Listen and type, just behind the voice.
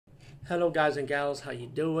Hello guys and gals, how you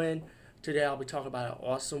doing? Today I'll be talking about an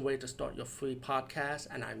awesome way to start your free podcast,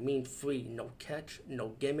 and I mean free, no catch, no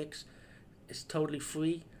gimmicks. It's totally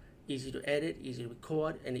free, easy to edit, easy to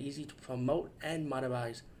record, and easy to promote and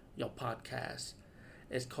monetize your podcast.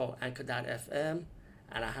 It's called Anchor.fm,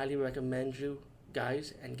 and I highly recommend you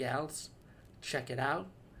guys and gals check it out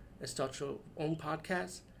and start your own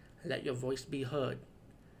podcast and let your voice be heard.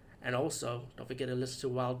 And also, don't forget to listen to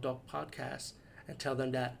Wild Dog Podcast and tell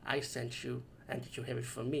them that I sent you and that you hear it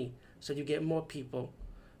from me. So you get more people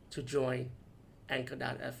to join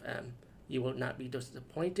Anchor.fm. You will not be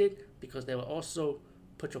disappointed because they will also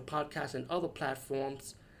put your podcast in other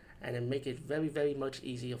platforms and then make it very, very much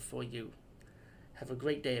easier for you. Have a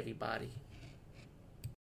great day, everybody.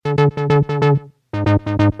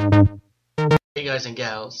 Hey guys and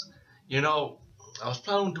gals, I was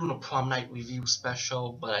planning on doing a prom night review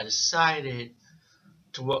special, but I decided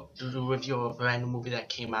to do a review of a brand new movie that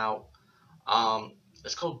came out. Um,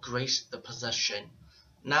 it's called Grace the Possession.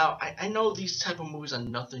 Now, I know these type of movies are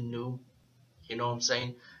nothing new, you know what I'm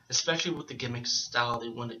saying? Especially with the gimmick style they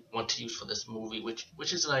want to use for this movie, which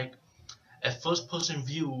is like a first person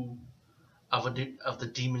view of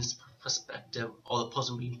the demon's perspective or the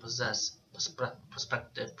person being possessed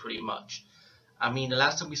perspective, pretty much. I mean, the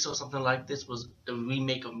last time we saw something like this was the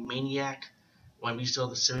remake of Maniac, when we saw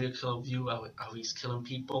the serial killer view how he's killing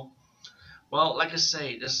people. Well, like I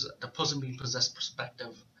say, this is the person being possessed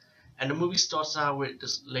perspective, and the movie starts out with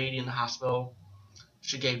this lady in the hospital.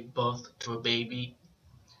 She gave birth to a baby,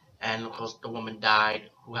 and of course, the woman died,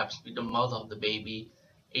 who happens to be the mother of the baby.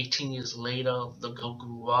 18 years later, the girl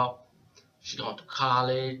grew up. She went to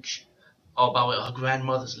college. Oh, by the way, her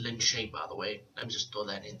grandmother's Lynn Shay, by the way. Let me just throw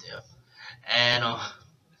that in there. And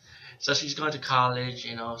so she's going to college,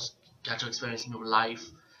 got to experience new life.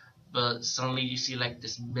 But suddenly you see like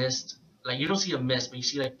this mist. Like you don't see a mist, but you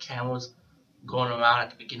see like cameras going around at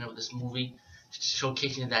the beginning of this movie,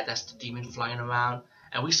 showcasing that that's the demon flying around.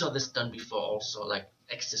 And we saw this done before also, like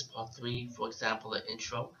Exorcist Part 3, for example, the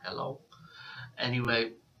intro. Hello.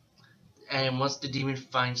 Anyway, and once the demon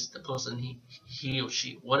finds the person he or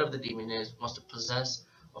she, whatever the demon is, wants to possess,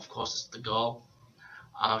 of course it's the girl.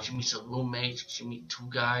 She meets her roommate. She meets two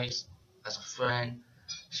guys as a friend.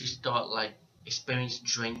 She start like experience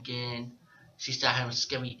drinking. She start having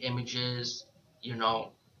scary images, you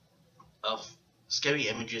know, of scary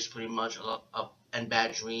images pretty much of and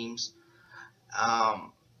bad dreams.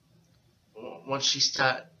 Um, once she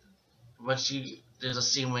start, once she there's a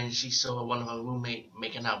scene when she saw one of her roommate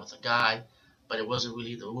making out with a guy, but it wasn't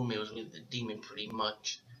really the roommate. It was really the demon, pretty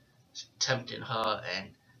much tempting her and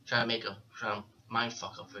trying to mind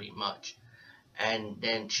fuck her pretty much. And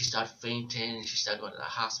then she started fainting and she started going to the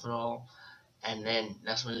hospital. And then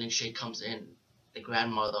that's when Lin Shay comes in, the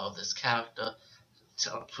grandmother of this character,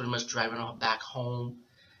 pretty much driving her back home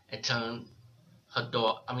and telling her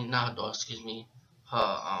daughter, I mean, not her daughter, excuse me,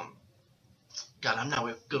 her, God, I'm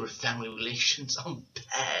not good with family relations, I'm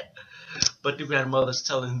bad. But the grandmother's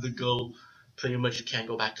telling the girl, pretty much, you can't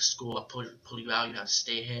go back to school, I'll pull you out, you have to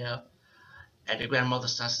stay here. And the grandmother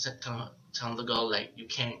starts telling the girl, like, you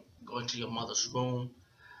can't go into your mother's room.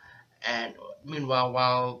 And meanwhile,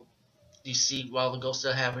 while the girl's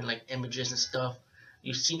still having like images and stuff,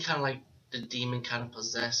 you see kind of like the demon kind of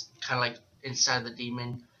possessed, kind of like inside the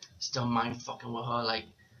demon, still mind fucking with her. Like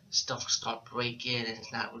stuff start breaking and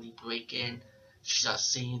it's not really breaking. She starts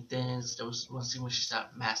seeing things. There was one scene where she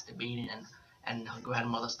started masturbating and her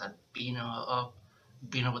grandmother started beating her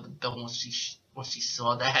with the belt once she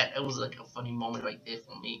saw that. It was like a funny moment right there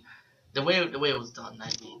for me. The way it was done,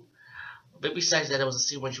 I mean. But besides that, there was a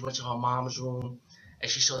scene when she went to her mom's room and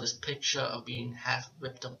she saw this picture of being half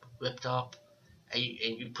ripped up, and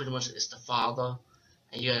you pretty much it's the father,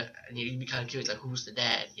 and you be kind of curious like who's the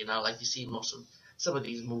dad, like you see in most of some of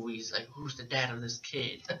these movies, like who's the dad of this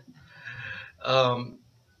kid. um,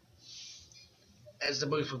 as the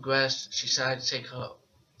movie progressed, she decided to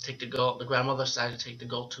take the girl. The grandmother decided to take the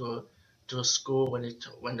girl to a school when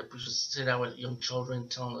the priest was sitting down with young children,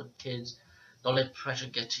 telling the kids, "Don't let pressure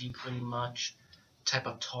get to you." Pretty much, type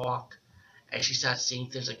of talk. And she started seeing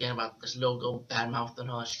things again about this little girl bad mouthing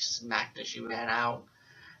her. She smacked her. She ran out,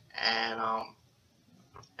 and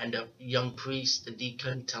the young priest, the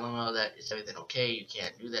deacon, telling her that is everything okay? You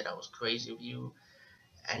can't do that. That was crazy of you.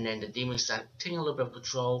 And then the demon started taking a little bit of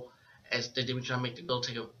control as the demon trying to make the girl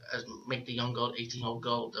make the young girl, 18-year-old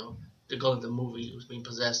girl, the girl in the movie who was being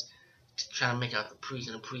possessed, trying to make out the priest.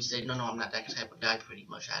 And the priest said, "No, I'm not that type of guy." Pretty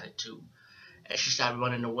much attitude. And she started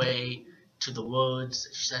running away to the woods.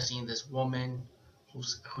 She started seeing this woman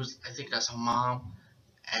who's I think that's her mom,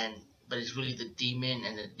 and but it's really the demon,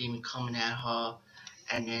 and the demon coming at her.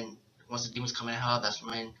 And then once the demons come at her, that's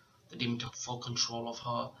when the demon took full control of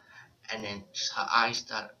her, and then just her eyes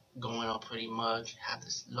start going up pretty much, have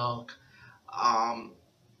this look. Um,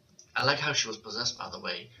 I like how she was possessed, by the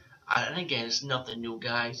way. And again, it's nothing new,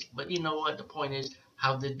 guys. But you know what? The point is,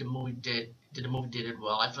 how did the movie did? Did the movie did it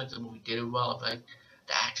well? I feel like the movie did it well. I feel like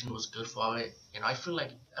the acting was good for it. I feel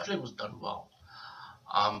like it was done well.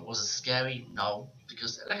 Was it scary? No,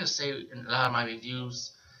 because like I say in a lot of my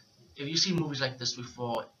reviews, if you've seen movies like this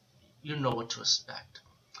before, you know what to expect.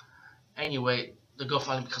 Anyway, the girl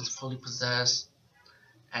finally becomes fully possessed,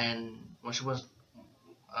 and when she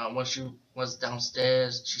was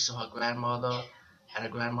downstairs, she saw her grandmother, and her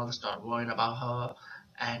grandmother started worrying about her,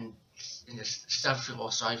 and, she started to feel all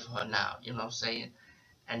sorry for her now. You know what I'm saying?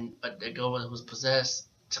 But the girl who was possessed,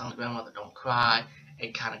 telling the grandmother don't cry,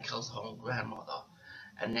 it kind of kills her own grandmother.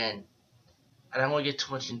 And then I don't want to get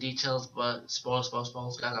too much in details, but spoilers,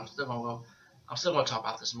 guys. I'm still gonna talk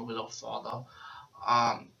about this movie a little further.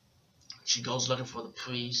 Um, she goes looking for the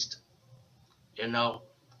priest, you know,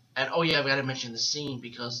 and oh yeah, we gotta mention the scene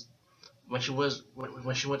because when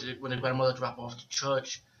the grandmother dropped off to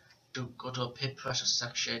church to go to a pit pressure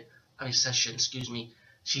session, excuse me,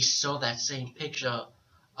 she saw that same picture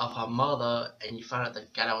of her mother, and you found out the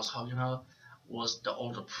guy that was hugging her was the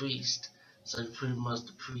older priest. So pretty much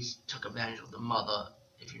the priest took advantage of the mother,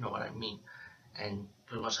 if you know what I mean, and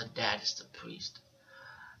pretty much her dad is the priest.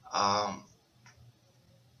 Um,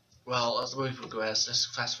 well, as the movie progresses, let's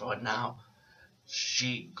fast forward now.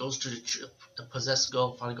 She goes to the possessed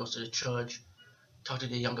girl finally goes to the church, talk to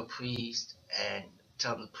the younger priest, and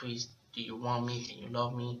tell the priest, "Do you want me? Can you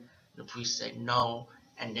love me?" The priest said no,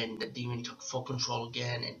 and then the demon took full control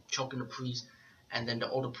again and choking the priest. And then the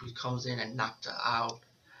older priest comes in and knocked her out.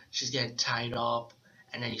 She's getting tied up,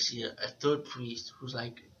 and then you see a third priest who's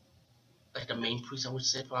like the main priest, I would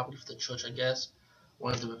say, probably for the church, I guess,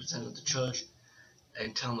 one of the representatives of the church,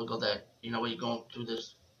 and telling the girl that you're going through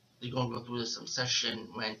this, you're going to go through this session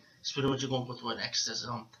when it's pretty much you're going to go through an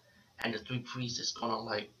exorcism, and the three priests is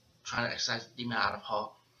gonna try to exorcise the demon out of her.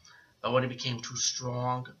 But when it became too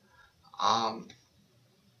strong, um,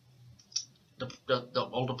 the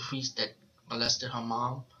older priest that molested her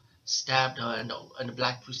mom stabbed her, and the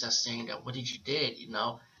black priest is saying that what did you did,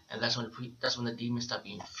 and that's when the demons start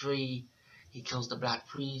being free. He kills the black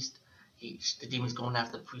priest. The demon's going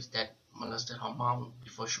after the priest that molested her mom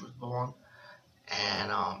before she was born,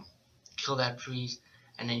 and kill that priest.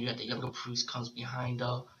 And then you have the younger priest comes behind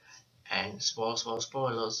her, and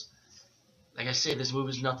spoilers. Like I said, this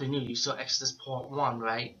movie is nothing new. You saw Exodus Part 1,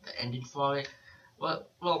 right? The ending for it.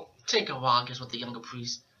 Well, take a while. Guess what the younger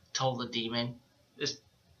priest told the demon? It's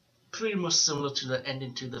pretty much similar to the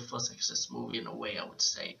ending to the first Exodus movie in a way, I would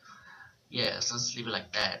say. Yeah, so let's leave it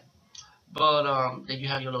like that. But then you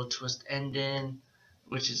have your little twist ending,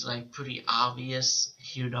 which is pretty obvious,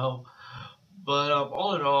 But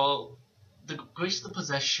all in all, the Grace of the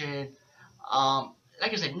Possession,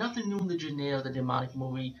 like I said, nothing new in the genre, the demonic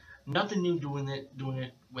movie. Nothing new doing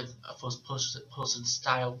it with a first person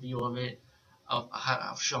style view of it,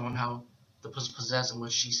 of showing how the person possessed and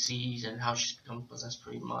what she sees and how she's become possessed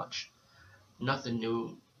pretty much. Nothing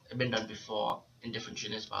new. It's been done before in different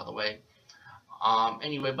genres, by the way.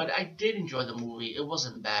 Anyway, but I did enjoy the movie. It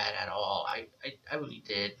wasn't bad at all. I really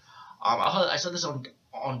did. I saw this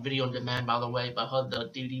on video on demand, by the way, but I heard the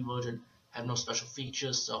DVD version had no special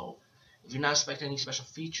features. So if you're not expecting any special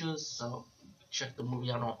features, so check the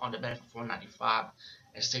movie out on demand for $4.95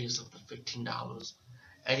 and save yourself the $15.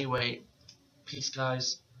 Anyway, peace,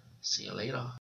 guys. See you later.